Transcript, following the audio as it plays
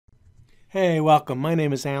Hey, welcome. My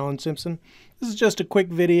name is Alan Simpson. This is just a quick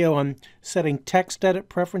video on setting TextEdit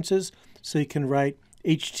preferences so you can write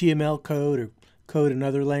HTML code or code in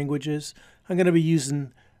other languages. I'm going to be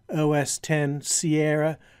using OS X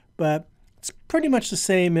Sierra, but it's pretty much the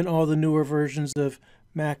same in all the newer versions of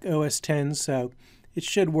Mac OS X, so it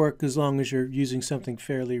should work as long as you're using something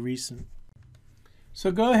fairly recent.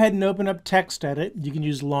 So go ahead and open up TextEdit. You can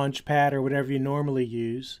use Launchpad or whatever you normally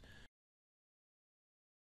use.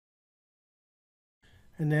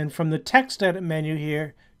 And then from the TextEdit menu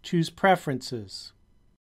here, choose Preferences.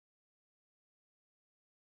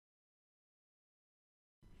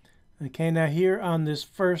 Okay, now here on this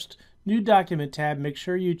first New Document tab, make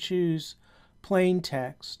sure you choose Plain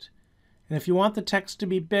Text. And if you want the text to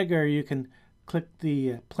be bigger, you can click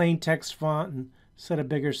the Plain Text font and set a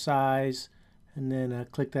bigger size, and then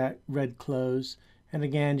click that red close. And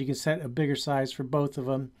again, you can set a bigger size for both of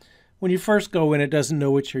them. When you first go in, it doesn't know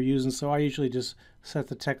what you're using, so I usually just set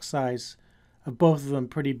the text size of both of them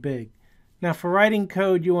pretty big. Now for writing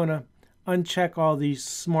code, you want to uncheck all these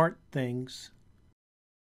smart things.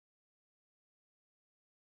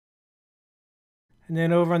 And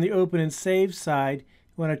then over on the Open and Save side,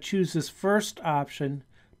 you want to choose this first option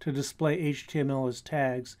to display HTML as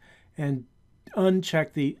tags and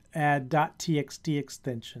uncheck the add.txt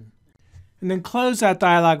extension. And then close that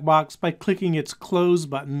dialog box by clicking its Close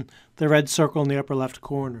button, the red circle in the upper left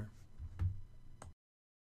corner.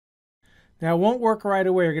 Now it won't work right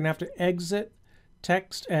away. You're going to have to exit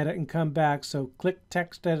TextEdit and come back. So click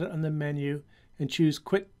TextEdit on the menu and choose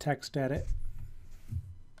Quit TextEdit.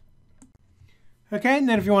 Okay, and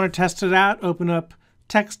then if you want to test it out, open up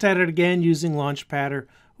TextEdit again using Launchpad or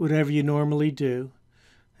whatever you normally do.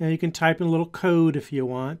 And you can type in a little code if you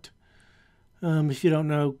want. If you don't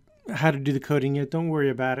know how to do the coding yet, don't worry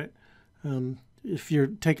about it. If you're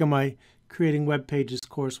taking my Creating Web Pages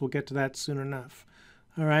course, we'll get to that soon enough.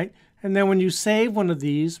 All right, and then when you save one of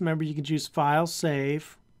these, remember you can choose File,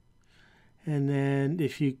 Save. And then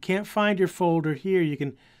if you can't find your folder here, you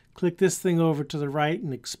can click this thing over to the right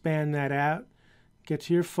and expand that out. Get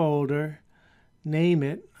to your folder, name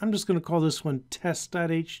it. I'm just going to call this one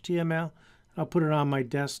test.html. I'll put it on my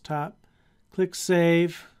desktop. Click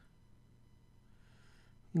Save.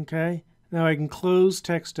 Okay, now I can close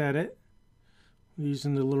TextEdit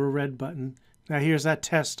using the little red button. Now here's that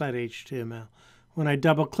test.html. When I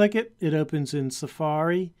double click it, it opens in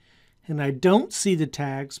Safari, and I don't see the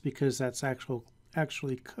tags because that's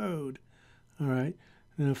actually code. All right,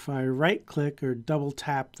 and if I right click or double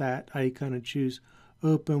tap that icon and choose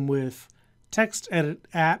Open with TextEdit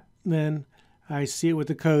app, then I see it with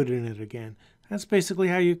the code in it again. That's basically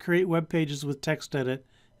how you create web pages with TextEdit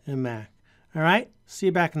in Mac. All right, see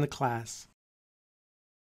you back in the class.